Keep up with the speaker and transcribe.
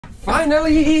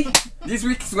Finally! This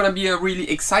week is gonna be a really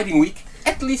exciting week,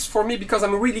 at least for me, because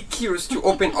I'm really curious to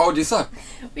open all this up.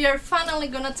 We are finally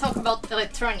gonna talk about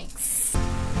electronics.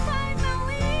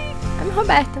 I'm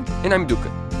Roberta. And I'm Duca.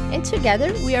 And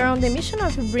together we are on the mission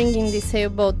of bringing this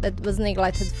sailboat that was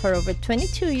neglected for over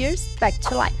 22 years back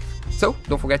to life. So,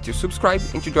 don't forget to subscribe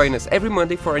and to join us every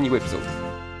Monday for a new episode.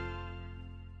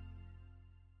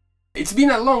 It's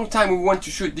been a long time we want to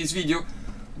shoot this video,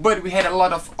 but we had a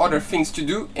lot of other things to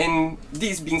do, and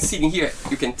this been sitting here,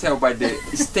 you can tell by the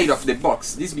state of the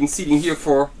box, this been sitting here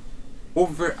for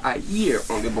over a year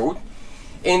on the boat.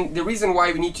 And the reason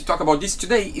why we need to talk about this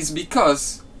today is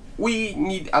because we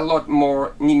need a lot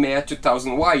more Dinieper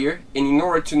 2000 wire, and in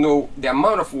order to know the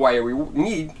amount of wire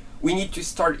we need to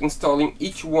start installing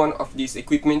each one of these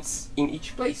equipments in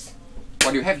each place.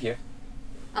 What do you have here?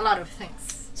 A lot of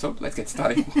things. So let's get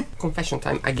started. Confession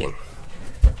time again.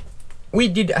 We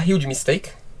did a huge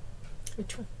mistake.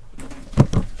 Which one?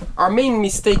 Our main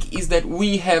mistake is that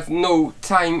we have no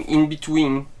time in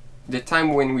between the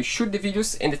time when we shoot the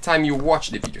videos and the time you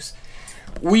watch the videos.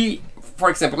 For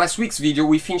example, last week's video,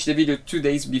 we finished the video 2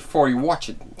 days before you watch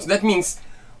it. So that means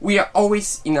we are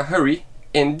always in a hurry,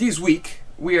 and this week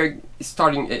we are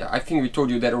starting, I think we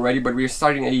told you that already, but we are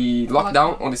starting a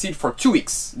lockdown on the city for 2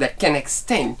 weeks that can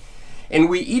extend. And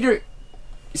we either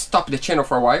stop the channel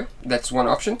for a while, that's one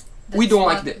option. We don't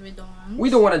like that. We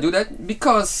don't want to do that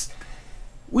because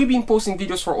we've been posting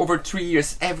videos for over 3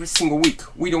 years every single week.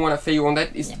 We don't want to fail on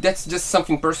that. That's just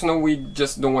something personal, we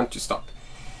just don't want to stop.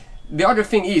 The other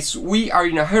thing is, we are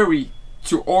in a hurry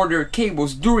to order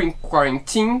cables during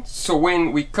quarantine, so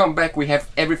when we come back we have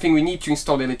everything we need to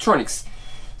install the electronics.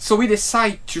 So we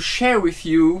decide to share with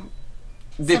you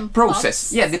the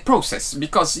process. Yeah, the process,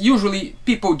 because usually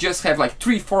people just have like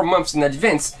 3-4 months in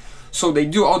advance, so they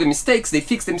do all the mistakes, they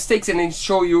fix the mistakes and then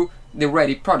show you the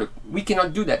ready product. We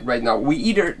cannot do that right now. We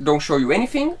either don't show you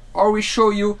anything or we show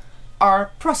you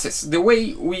our process, the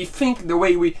way we think, the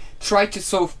way we try to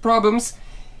solve problems.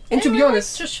 And to be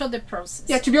honest, to show the process.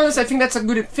 Yeah, to be honest, I think that's a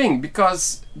good thing,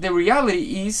 because the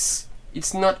reality is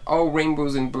it's not all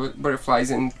rainbows and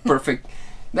butterflies and perfect.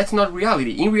 That's not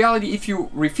reality. In reality, if you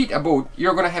refit a boat,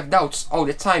 you're gonna have doubts all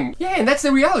the time. Yeah, and that's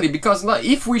the reality, because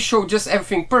if we show just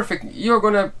everything perfect, you're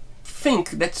gonna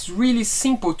think that's really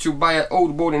simple to buy an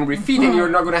old boat and refit, and you're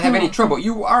not gonna have any trouble.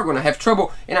 You are gonna have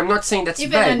trouble, and I'm not saying that's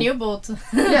even bad. Even a new boat.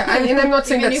 Yeah, and I'm not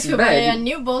saying that's bad. Even if you buy a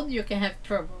new boat, you can have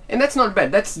trouble. And that's not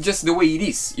bad, that's just the way it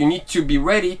is. You need to be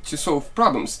ready to solve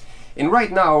problems. And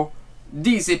right now,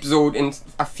 this episode and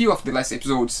a few of the last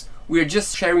episodes, we're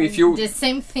just sharing with you the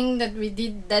same thing that we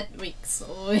did that week. So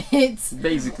it's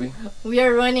basically we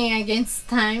are running against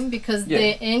time because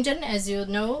the engine, as you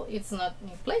know, it's not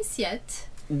in place yet.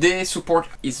 The support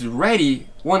is ready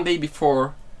 1 day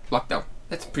before lockdown.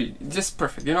 That's just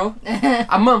perfect, you know?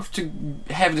 A month to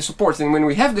have the supports, and when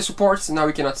we have the supports, now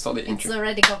we cannot install the engine. It's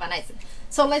already galvanized.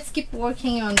 So let's keep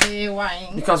working on the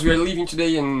wiring. Because we are leaving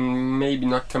today and maybe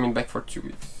not coming back for 2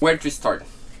 weeks. Where to start?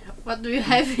 What do you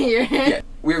have here? Yeah,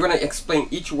 we're gonna explain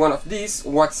each one of these,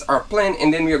 what's our plan,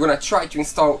 and then we're gonna try to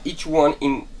install each one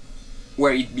in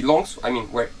where it belongs, I mean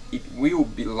where it will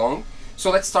belong.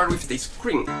 So let's start with the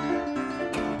screen.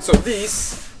 So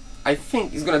this, I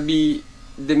think, is gonna be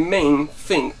the main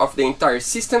thing of the entire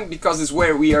system, because it's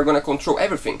where we are gonna control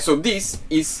everything. So this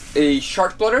is a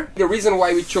shark plotter. The reason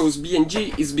why we chose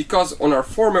B&G is because on our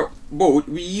former boat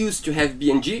we used to have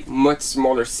B&G, much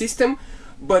smaller system,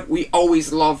 but we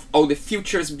always love all the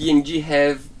features B&G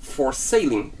have for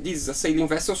sailing. This is a sailing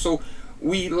vessel, so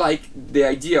we like the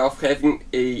idea of having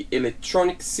a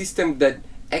electronic system that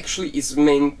actually is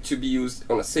meant to be used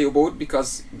on a sailboat,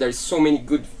 because there's so many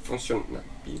good functionalities.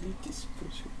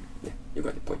 Yeah, you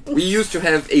got the point. We used to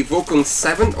have a Vulcan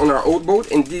 7 on our old boat,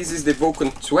 and this is the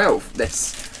Vulcan 12.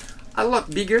 That's a lot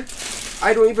bigger.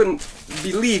 I don't even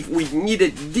believe we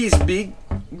needed this big,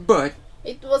 but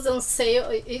it was on sale.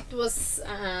 It was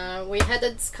we had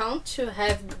a discount to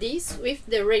have this with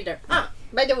the radar.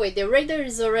 By the way, the radar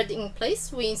is already in place.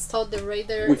 We installed the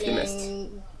radar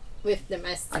with the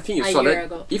mast. I think you saw that.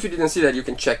 Ago. If you didn't see that, you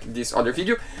can check this other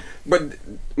video. But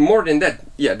more than that,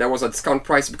 yeah, that was a discount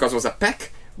price because it was a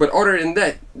pack. But other than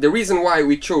that, the reason why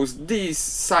we chose this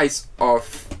size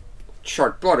of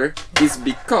shark plotter is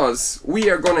because we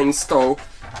are gonna install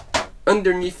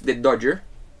underneath the Dodger,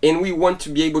 and we want to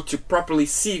be able to properly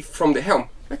see from the helm.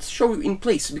 Let's show you in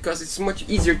place, because it's much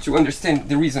easier to understand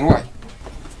the reason why.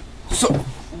 So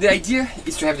the idea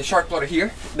is to have the shark plotter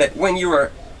here, that when you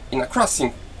are in a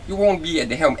crossing, you won't be at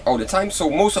the helm all the time, so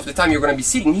most of the time you're going to be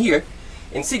sitting here,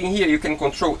 and sitting here you can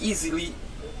control easily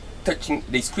touching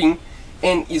the screen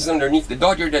and is underneath the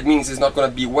Dodger. That means it's not going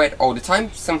to be wet all the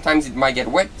time. Sometimes it might get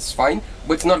wet, it's fine,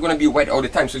 but it's not going to be wet all the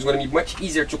time, so it's going to be much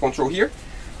easier to control here.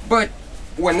 But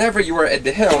whenever you are at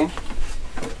the helm,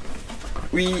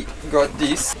 we got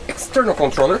this external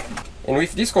controller, and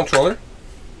with this controller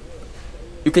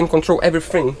you can control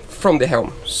everything from the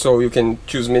helm. So you can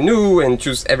choose menu and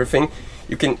choose everything.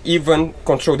 You can even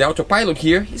control the autopilot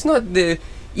here. It's not the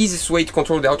easiest way to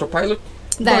control the autopilot.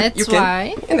 That's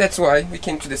why. And that's why we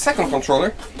came to the second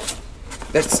controller.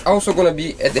 That's also gonna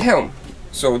be at the helm.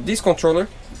 So this controller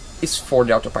is for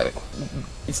the autopilot.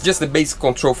 It's just the basic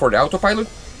control for the autopilot.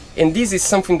 And this is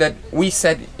something that we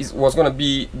said was gonna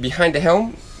be behind the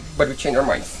helm, but we changed our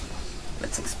minds.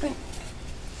 Let's explain.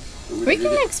 We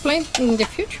can explain in the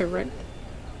future, right?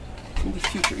 In the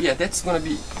future, yeah, that's gonna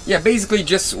be, yeah, basically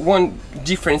just one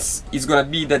difference is gonna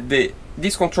be that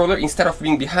this controller, instead of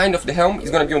being behind of the helm, is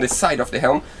gonna be on the side of the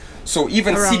helm. So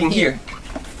even around sitting here,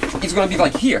 it's gonna be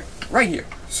like here, right here.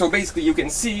 So basically you can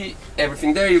see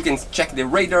everything there, you can check the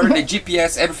radar, the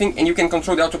GPS, everything, and you can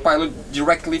control the autopilot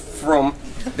directly from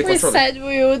the controller. We said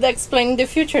we would explain the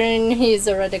future, and he's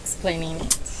already explaining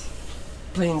it.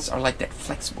 Planes are like that,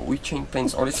 flexible. We change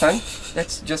planes all the time.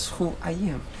 That's just who I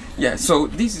am. Yeah, so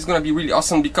this is gonna be really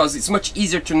awesome because it's much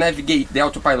easier to navigate the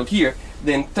autopilot here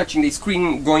than touching the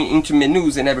screen, going into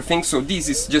menus and everything. So this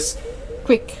is just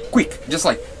quick, just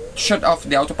like shut off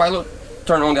the autopilot,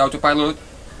 turn on the autopilot,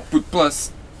 put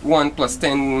 +1,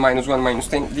 +10, -1,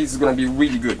 -10. This is gonna be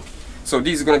really good. So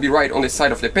this is gonna be right on the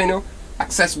side of the panel,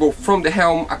 accessible from the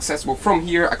helm, accessible from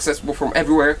here, accessible from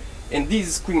everywhere. And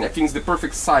this screen, I think, is the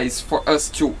perfect size for us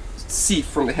to see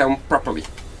from the helm properly.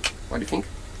 What do you think?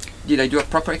 Did I do a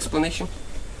proper explanation?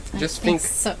 Just think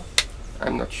so.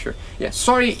 I'm not sure. Yeah,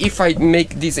 sorry if I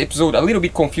make this episode a little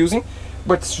bit confusing,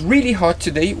 but it's really hot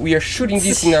today. We are shooting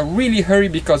this in a really hurry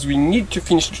because we need to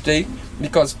finish today,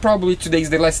 because probably today is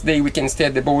the last day we can stay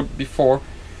at the boat before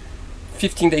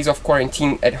 15 days of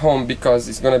quarantine at home, because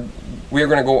we're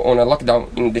gonna go on a lockdown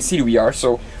in the city we are.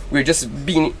 So we're just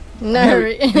being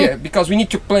yeah, because we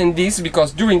need to plan this,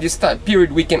 because during this time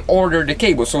period we can order the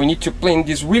cables, so we need to plan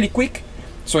this really quick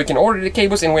so we can order the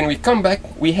cables, and when we come back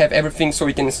we have everything so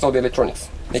we can install the electronics.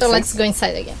 Make sense? Let's go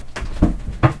inside again.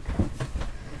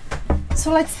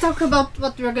 So let's talk about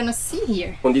what we're gonna see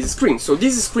here on this screen. So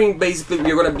this screen, basically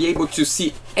we're gonna be able to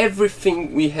see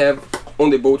everything we have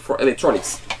on the boat for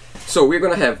electronics. So we're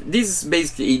gonna have, this is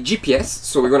basically a GPS,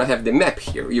 so we're gonna have the map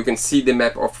here. You can see the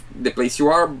map of the place you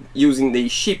are using the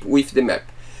ship with the map.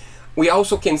 We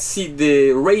also can see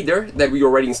the radar that we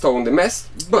already installed on the mast,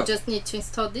 but we just need to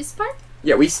install this part?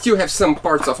 Yeah, we still have some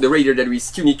parts of the radar that we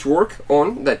still need to work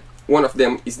on. That one of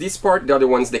them is this part, the other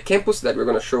one is the campus that we're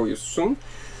gonna show you soon.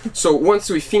 So once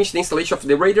we finish the installation of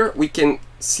the radar, we can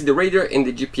see the radar and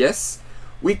the GPS.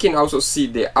 We can also see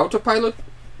the autopilot.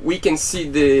 We can see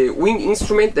the wind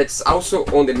instrument that's also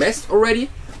on the mast already.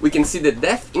 We can see the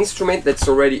depth instrument that's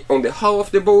already on the hull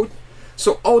of the boat.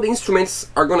 So all the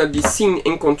instruments are gonna be seen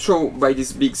and controlled by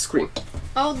this big screen.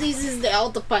 Oh, this is the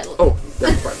autopilot. Oh, the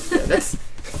autopilot. Yeah,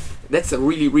 that's a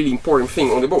really important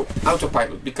thing on the boat,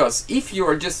 autopilot. Because if you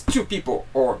are just two people,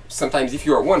 or sometimes if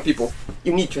you are one people,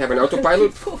 you need to have an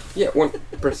autopilot. Yeah, one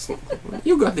person.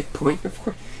 You got the point, of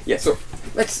course. Yeah, so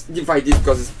let's divide this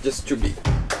because it's just too big.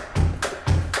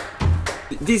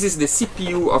 This is the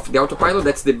CPU of the autopilot,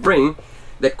 that's the brain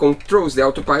that controls the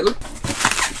autopilot.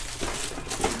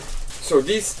 So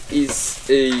this is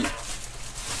a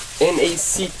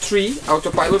NAC3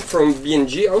 autopilot from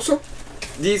BNG also.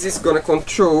 This is gonna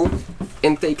control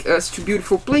and take us to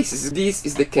beautiful places. This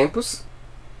is the campus.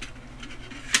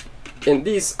 And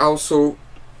this also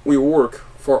will work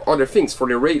for other things, for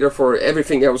the radar, for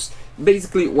everything else.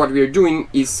 Basically what we are doing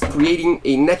is creating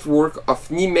a network of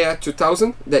NIMEA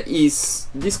 2000 that is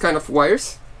this kind of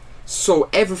wires, so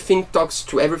everything talks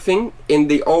to everything and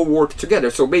they all work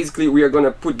together. So basically we are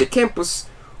gonna put the campus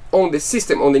on the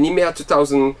system, on the NIMEA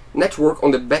 2000 network,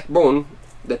 on the backbone.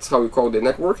 That's how we call the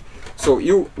network. So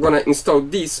you're gonna install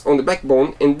this on the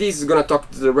backbone, and this is gonna talk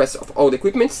to the rest of all the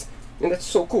equipments, and that's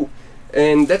so cool.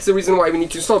 And that's the reason why we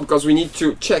need to install, because we need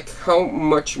to check how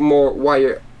much more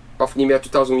wire of NIMEA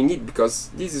 2000 we need,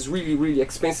 because this is really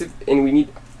expensive, and we need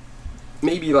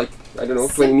maybe like, I don't know,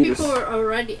 20 meters. Some people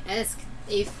already asked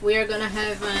if we are gonna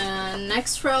have an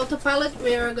extra autopilot,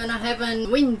 we are gonna have a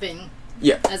wind vane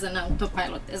as an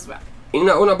autopilot as well.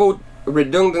 On a boat,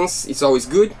 redundancy is always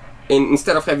good, and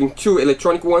instead of having two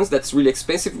electronic ones, that's really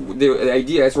expensive. The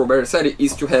idea, as Roberta said,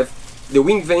 is to have the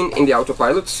wind vane and the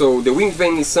autopilot. So the wind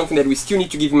vane is something that we still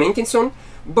need to give maintenance on,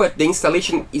 but the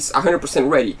installation is 100%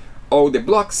 ready. All the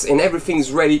blocks and everything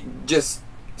is ready, just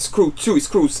screw two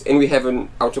screws, and we have an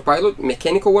autopilot,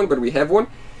 mechanical one, but we have one.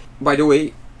 By the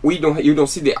way, you don't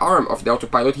see the arm of the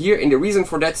autopilot here, and the reason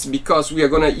for that is because we are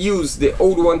gonna use the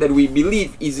old one that we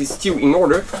believe is still in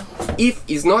order. If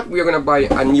it's not, we are gonna buy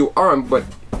a new arm, but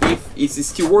if it's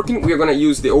still working, we are gonna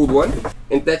use the old one.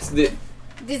 And that's the...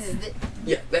 This is the...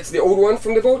 Yeah, that's the old one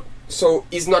from the boat. So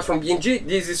it's not from B&G,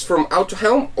 this is from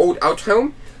Autohelm, old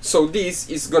Autohelm. So this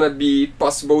is gonna be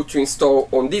possible to install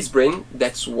on this brain.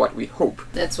 That's what we hope.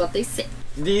 That's what they say.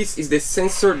 This is the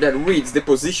sensor that reads the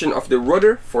position of the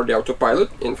rudder for the autopilot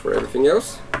and for everything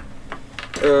else.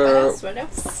 What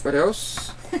else? What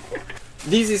else?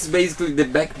 This is basically the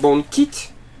backbone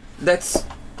kit. That's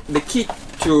the kit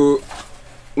to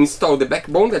install the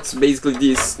backbone. That's basically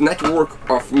this network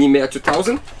of Nemea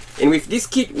 2000. And with this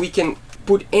kit we can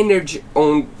put energy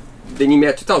on the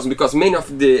Nemea 2000, because many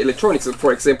of the electronics,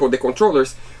 for example the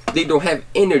controllers, they don't have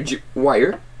energy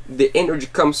wire. The energy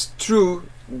comes through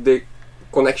the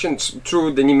connections,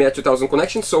 through the Nemea 2000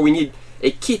 connection, so we need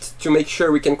a kit to make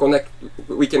sure we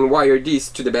can wire this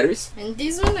to the batteries. And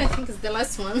this one I think is the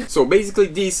last one. So basically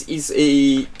this is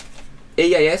a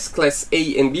AIS class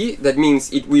A and B. That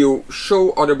means it will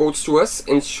show other boats to us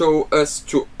and show us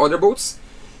to other boats.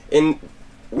 And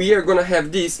we are gonna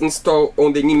have this installed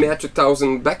on the Nemea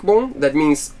 2000 backbone. That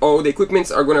means all the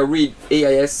equipments are gonna read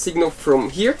AIS signal from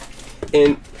here.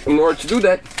 And in order to do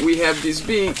that, we have this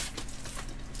big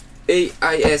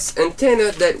AIS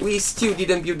antenna that we still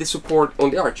didn't build the support on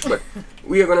the arch, but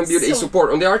we are gonna build a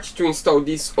support on the arch to install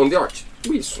this on the arch.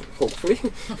 Hopefully.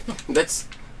 That's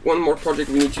one more project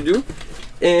we need to do.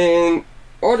 And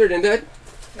other than that,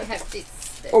 we have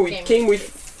this. Oh, it came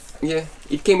with, yeah,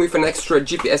 it came with an extra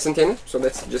GPS antenna, so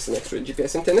that's just an extra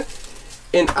GPS antenna.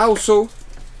 And also,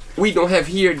 we don't have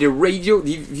here the radio,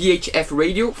 the VHF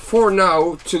radio. For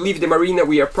now, to leave the marina,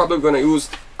 we are probably gonna use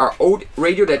our old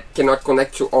radio that cannot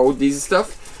connect to all this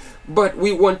stuff. But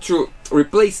we want to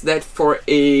replace that for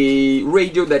a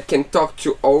radio that can talk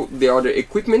to all the other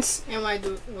equipments. And why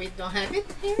do we don't have it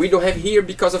here? We don't have it here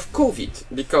because of COVID,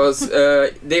 because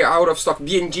they are out of stock.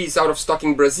 B&G is out of stock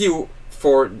in Brazil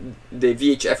for the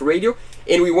VHF radio,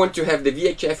 and we want to have the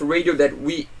VHF radio that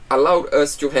we allowed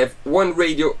us to have one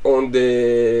radio on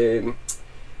the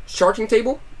charting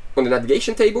table, on the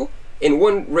navigation table, and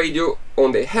one radio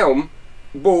on the helm.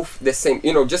 Both the same,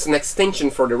 you know, just an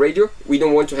extension for the radio. We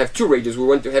don't want to have two radios, we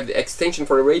want to have the extension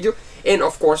for the radio. And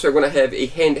of course we're gonna have a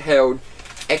handheld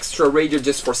extra radio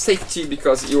just for safety,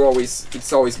 because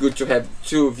it's always good to have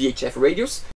two VHF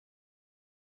radios.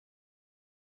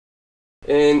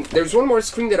 And there's one more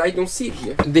screen that I don't see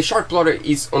here. The chart plotter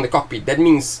is on the cockpit. That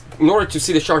means in order to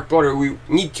see the chart plotter we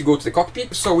need to go to the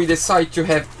cockpit. So we decide to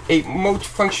have a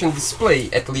multi-function display,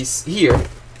 at least here.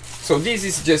 So this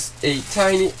is just a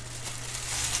tiny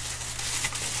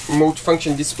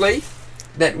multi-function display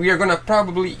that we are gonna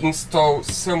probably install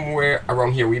somewhere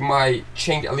around here. We might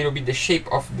change a little bit the shape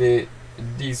of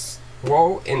this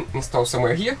wall and install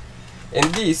somewhere here. And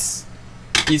this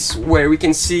is where we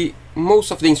can see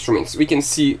most of the instruments. We can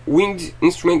see wind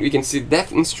instrument, we can see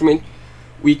depth instrument,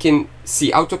 we can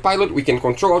see autopilot, we can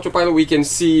control autopilot, we can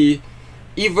see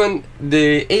even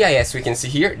the AIS we can see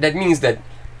here. That means that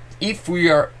if we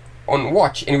are on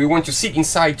watch and we want to sit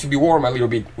inside to be warm a little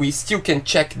bit, we still can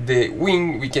check the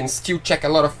wind, we can still check a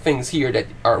lot of things here that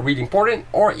are really important.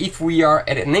 Or if we are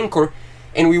at an anchor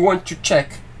and we want to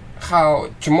check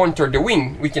how to monitor the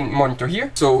wind, we can monitor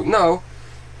here. So now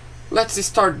let's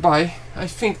start by, I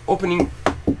think, opening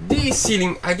the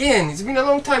ceiling again. It's been a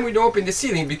long time we don't open the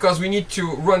ceiling because we need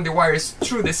to run the wires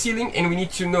through the ceiling and we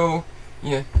need to know,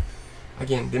 yeah,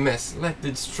 again, the mess. Let the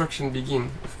destruction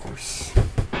begin, of course.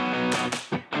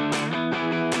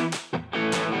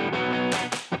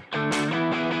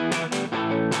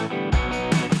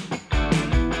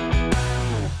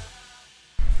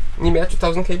 Nemea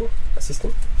 2000 cable, a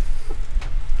system.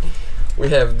 We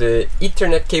have the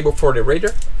Ethernet cable for the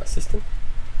radar, a system.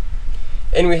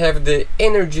 And we have the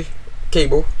energy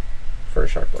cable for the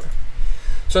chart plotter.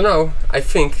 So now, I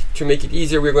think, to make it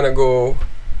easier, we're gonna go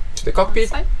to the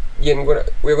cockpit. Yeah, and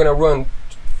we're gonna run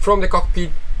from the cockpit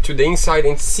to the inside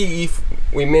and see if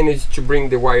we manage to bring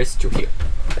the wires to here.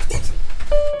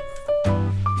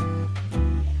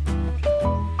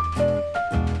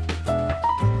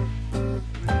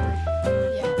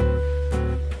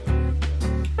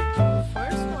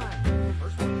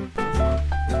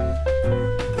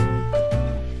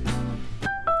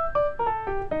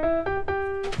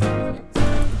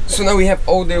 So now we have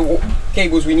all the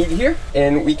cables we need here,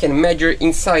 and we can measure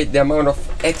inside the amount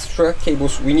of extra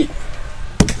cables we need.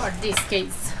 For this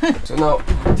case. So now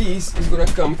this is gonna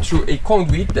come through a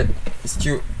conduit that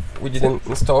still we didn't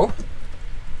install.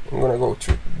 I'm gonna go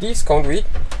to this conduit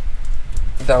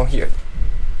down here.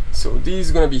 So this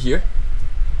is gonna be here.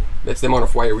 That's the amount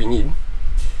of wire we need.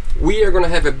 We are gonna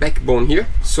have a backbone here.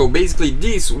 So basically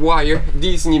this wire,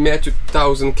 this Dinieper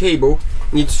 2000 cable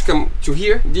needs to come to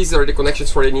here. These are the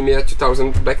connections for the Dinieper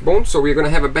 2000 backbone. So we're gonna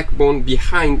have a backbone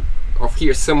behind of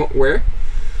here somewhere.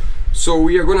 So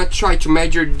we are gonna try to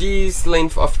measure this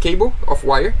length of cable, of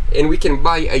wire, and we can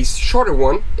buy a shorter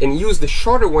one and use the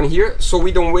shorter one here so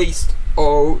we don't waste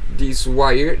all this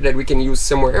wire that we can use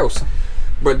somewhere else.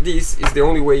 But this is the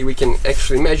only way we can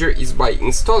actually measure is by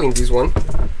installing this one,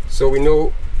 so we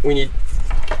know we need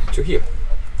to here.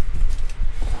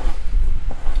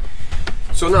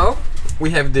 So now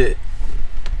we have the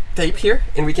tape here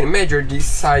and we can measure this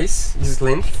size, this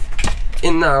length,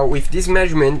 and now with this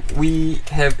measurement we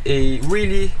have a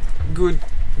really good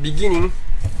beginning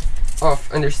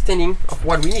of understanding of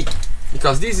what we need,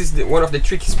 because this is one of the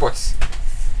tricky spots.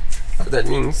 So that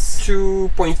means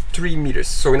 2.3 meters.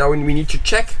 So now we need to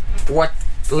check what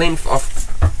length of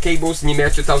cables,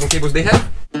 Dinieper 2000 cables they have.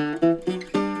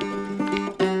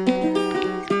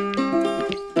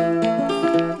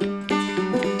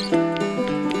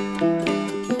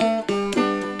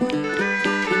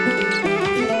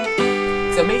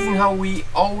 It's amazing how we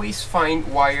always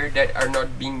find wire that are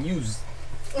not being used.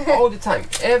 All the time.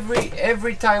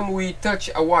 Every time we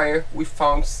touch a wire, we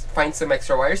find some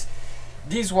extra wires.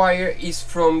 This wire is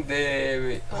from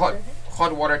the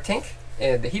hot water tank,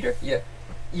 the heater. Yeah,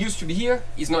 used to be here,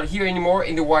 is not here anymore,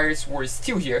 and the wires were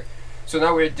still here. So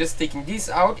now we're just taking this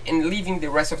out and leaving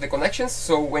the rest of the connections.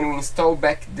 So when we install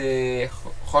back the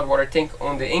hot water tank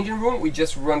on the engine room, we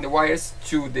just run the wires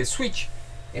to the switch,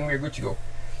 and we're good to go.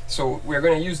 So we're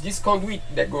going to use this conduit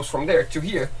that goes from there to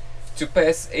here to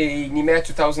pass a Dinieper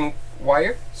 2000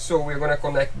 wire. So we're going to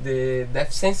connect the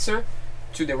depth sensor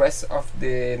to the rest of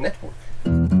the network.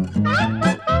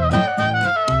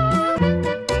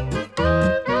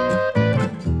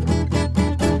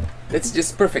 That's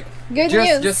just perfect. Good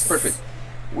news. Just perfect.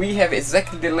 We have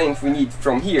exactly the length we need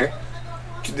from here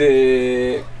to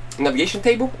the navigation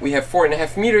table. We have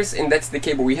 4.5 meters, and that's the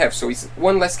cable we have. So it's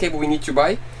one less cable we need to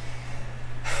buy.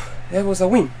 That was a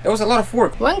win. That was a lot of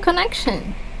work. One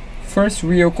connection. First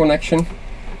real connection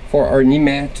for our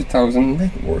Dinieper 2000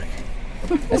 network.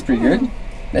 That's pretty good.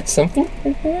 That's something.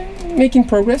 Making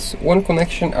progress. One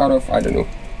connection out of, I don't know,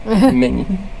 many.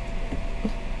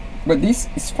 But this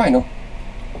is final.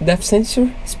 Depth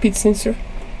sensor, speed sensor,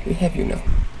 we have you now.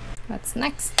 What's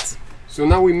next? So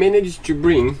now we managed to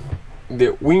bring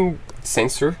the wind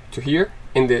sensor to here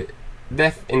and the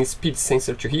depth and speed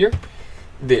sensor to here.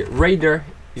 The radar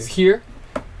is here,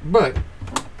 but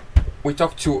we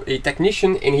talked to a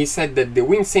technician and he said that the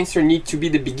wind sensor needs to be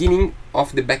the beginning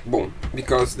of the backbone,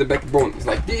 because the backbone is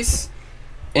like this,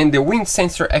 and the wind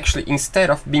sensor actually,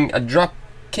 instead of being a drop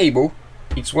cable,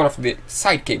 it's one of the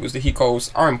side cables that he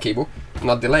calls arm cable,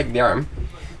 not the leg, the arm.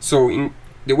 So in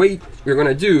the way we're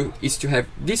gonna do is to have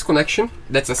this connection,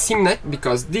 that's a SIMnet,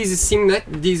 because this is SIMnet,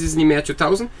 this is Dinieper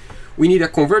 2000. We need a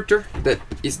converter that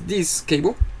is this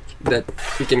cable that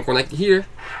we can connect here,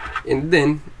 and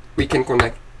then we can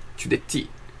connect to the T.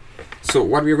 So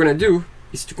what we're gonna do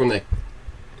is to connect,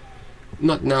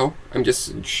 not now, I'm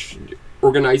just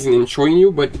organizing and showing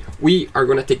you, but we are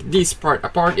gonna take this part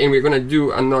apart and we're gonna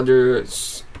do another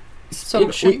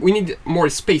solution. We need more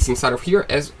space inside of here,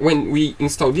 as when we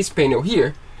install this panel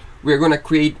here, we're gonna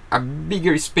create a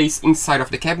bigger space inside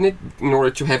of the cabinet in order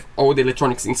to have all the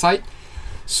electronics inside.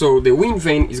 So the wind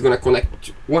vane is gonna connect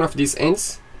to one of these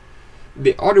ends,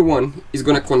 the other one is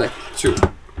gonna connect to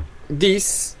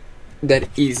this, that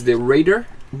is the radar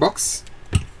box,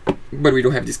 but we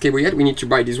don't have this cable yet. We need to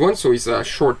buy this one, so it's a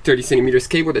short 30 centimeters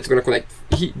cable that's gonna connect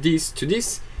this to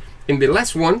this, and the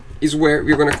last one is where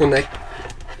we're gonna connect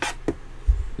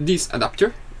this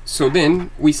adapter. So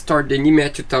then we start the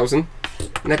Dinieper 2000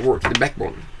 network, the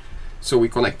backbone. So we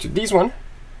connect to this one,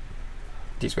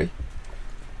 this way,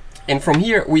 and from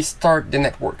here we start the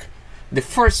network. The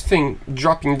first thing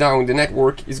dropping down the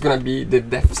network is gonna be the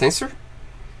depth sensor,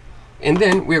 and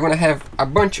then we're gonna have a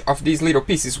bunch of these little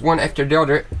pieces, one after the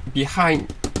other,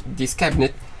 behind this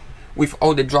cabinet with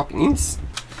all the drop-ins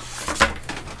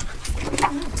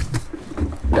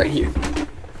right here.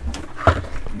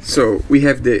 So we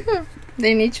have the...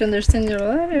 They need to understand your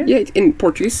letter. Yeah, in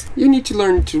Portuguese. You need to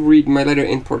learn to read my letter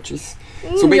in Portuguese.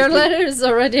 So your letter is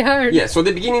already hard. Yeah, so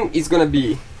the beginning is gonna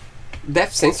be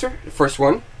depth sensor, the first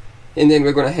one, and then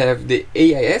we're gonna have the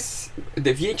AIS,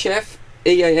 the VHF,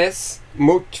 AIS,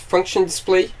 mode function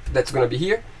display, that's gonna be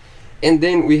here, and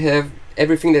then we have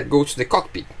everything that goes to the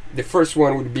cockpit. The first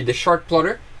one would be the chart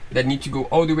plotter that need to go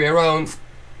all the way around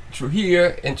through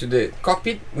here into the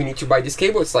cockpit, we need to buy this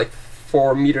cable. It's like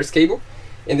 4 meters cable.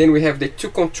 And then we have the 2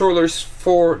 controllers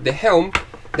for the helm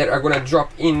that are gonna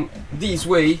drop in this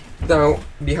way, down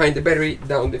behind the battery,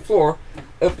 down the floor,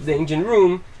 up the engine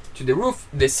room, to the roof,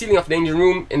 the ceiling of the engine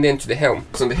room, and then to the helm.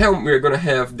 So on the helm, we're gonna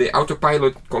have the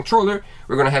autopilot controller,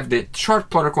 we're gonna have the chart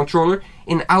plotter controller,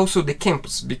 and also the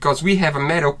campus, because we have a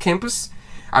metal campus,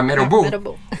 a metal boat,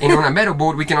 and on a metal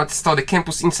boat, we cannot install the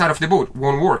campus inside of the boat,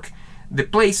 won't work. The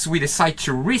place we decide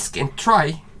to risk and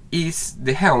try is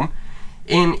the helm,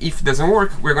 and if it doesn't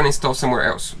work, we're gonna install somewhere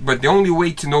else. But the only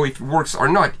way to know if it works or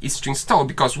not is to install,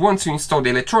 because once you install the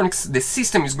electronics, the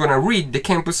system is gonna read the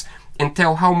campus and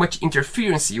tell how much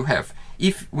interference you have.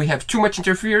 If we have too much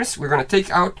interference, we're gonna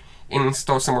take out and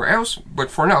install somewhere else,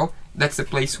 but for now, that's the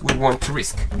place we want to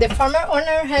risk. The former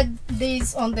owner had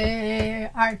these on the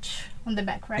arch on the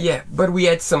back, right? Yeah, but we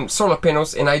had some solar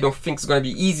panels, and I don't think it's gonna be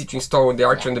easy to install the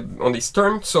arch on the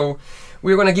stern, so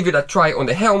we're gonna give it a try on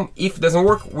the helm. If it doesn't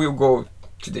work, we'll go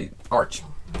to the arch.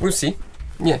 We'll see.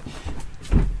 Yeah.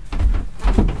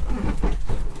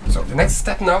 So the next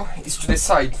step now is to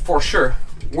decide for sure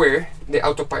where the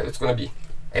autopilot's gonna be.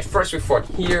 At first we thought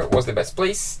here was the best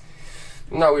place.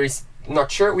 Now we're not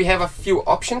sure. We have a few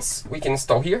options. We can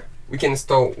install here. We can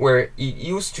install where it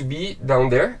used to be down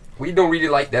there. We don't really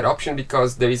like that option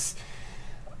because there is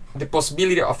the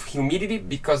possibility of humidity,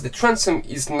 because the transom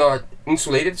is not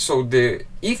insulated. So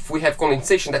if we have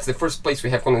condensation, that's the first place we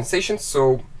have condensation.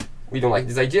 So we don't like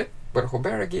this idea. But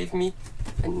Roberta gave me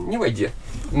a new idea.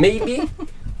 Maybe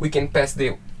we can pass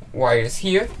the wires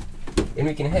here, and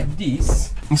we can have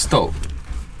these installed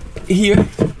here.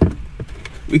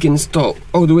 We can install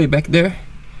all the way back there.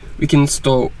 We can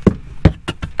install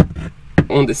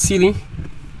on the ceiling.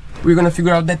 We're gonna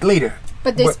figure out that later.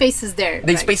 But the space is there.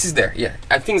 The space is there, yeah.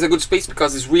 I think it's a good space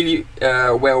because it's really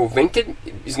well vented.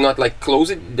 It's not like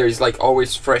closed. There's like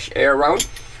always fresh air around.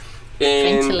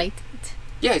 And ventilated.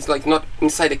 Yeah, it's like not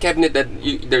inside the cabinet that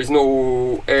there's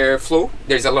no airflow.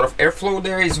 There's a lot of airflow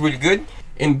there. It's really good.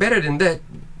 And better than that,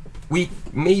 we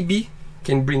maybe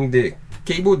can bring the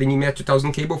cable, the Dinieper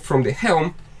 2000 cable from the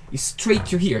helm straight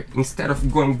to here instead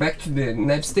of going back to the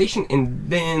nav station and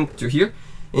then to here.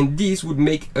 And this would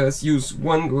make us use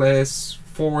one less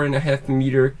 4.5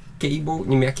 meter cable,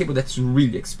 Dinieper cable, that's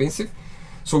really expensive.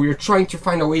 So we're trying to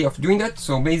find a way of doing that.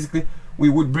 So basically we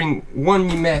would bring one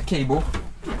Dinieper cable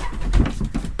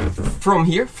from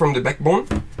here, from the backbone,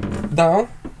 down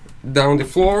the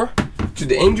floor to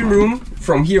the engine room.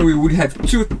 From here we would have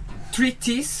three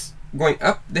T's going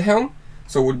up the helm.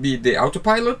 So it would be the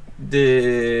autopilot,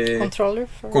 the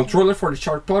controller for the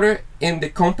chart plotter, and the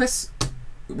compass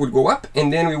would go up,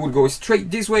 and then we would go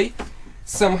straight this way,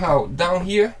 somehow down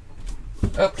here,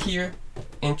 up here,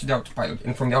 and to the autopilot.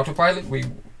 And from the autopilot,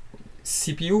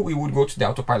 CPU, we would go to the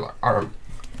autopilot arm.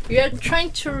 We are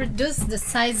trying to reduce the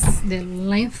size, the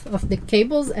length of the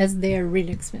cables, as they are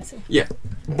really expensive. Yeah,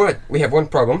 but we have one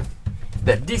problem,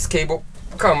 that this cable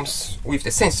comes with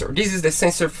the sensor. This is the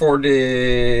sensor for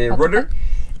the rudder,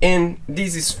 and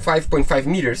this is 5.5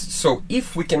 meters. So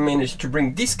if we can manage to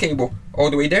bring this cable all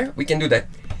the way there, we can do that.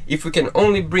 If we can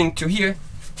only bring to here,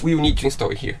 we will need to install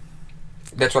it here.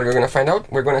 That's what we're gonna find out.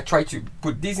 We're gonna try to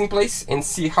put this in place and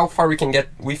see how far we can get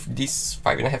with this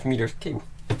 5.5 meter cable.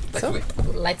 Let's do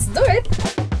it. Let's do it.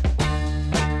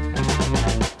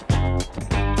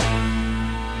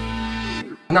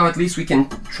 Now at least we can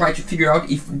try to figure out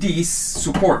if this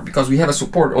support, because we have a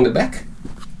support on the back,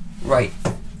 right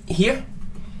here,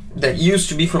 that used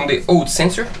to be from the old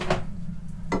sensor,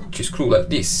 to screw like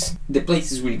this. The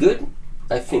place is really good.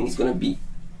 I think it's gonna be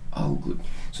all good.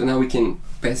 So now we can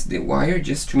pass the wire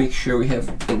just to make sure we have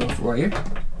enough wire.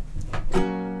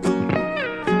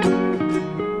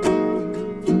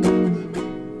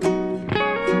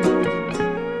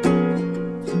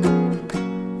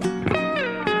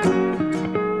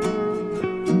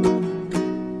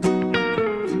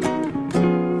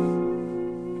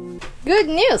 Good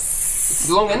news! It's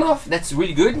long enough, that's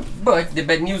really good, but the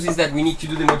bad news is that we need to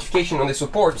do the modification on the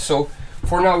support. So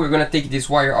for now we're gonna take this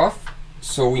wire off,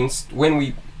 so when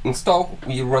we install,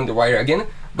 we run the wire again,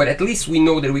 but at least we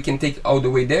know that we can take all the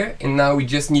way there, and now we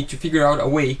just need to figure out a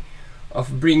way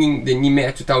of bringing the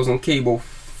Dinieper 2000 cable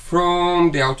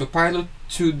from the autopilot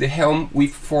to the helm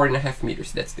with 4.5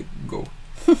 meters. That's the goal.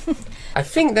 I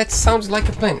think that sounds like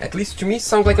a plan, at least to me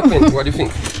sounds like a plan. What do you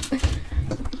think?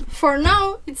 For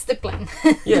now, it's the plan.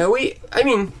 Yeah, I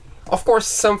mean, of course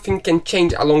something can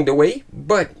change along the way,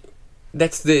 but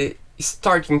that's the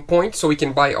starting point, so we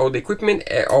can buy all the equipment,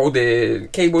 all the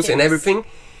cables and everything,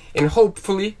 and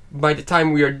hopefully by the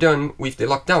time we are done with the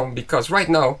lockdown, because right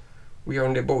now we are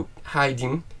on the boat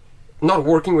hiding not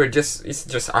working. It's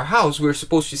just our house. We're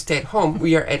supposed to stay at home.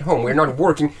 We are at home. We're not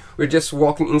working. We're just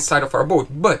walking inside of our boat.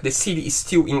 But the city is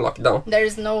still in lockdown. There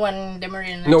is no one in the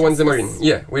marina. No one's in the marina.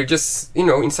 Yeah, we're just, you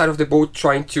know, inside of the boat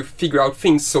trying to figure out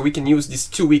things so we can use these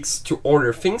 2 weeks to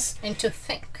order things. And to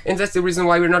think. And that's the reason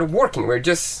why we're not working. We're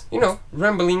just, you know,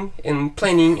 rambling and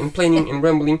planning and planning and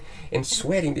rambling and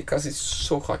sweating because it's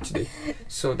so hot today.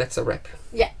 So that's a wrap.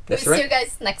 Yeah. That's we'll right. see you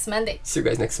guys next Monday. See you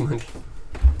guys next Monday.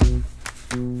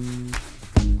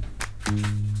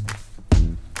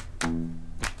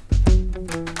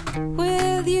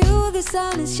 With you the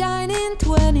sun is shining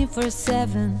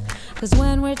 24/7. 'Cause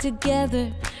when we're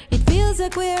together it feels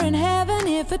like we're in heaven.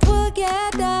 If it will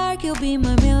get dark, you'll be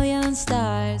my million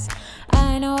stars.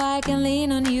 I know I can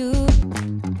lean on you.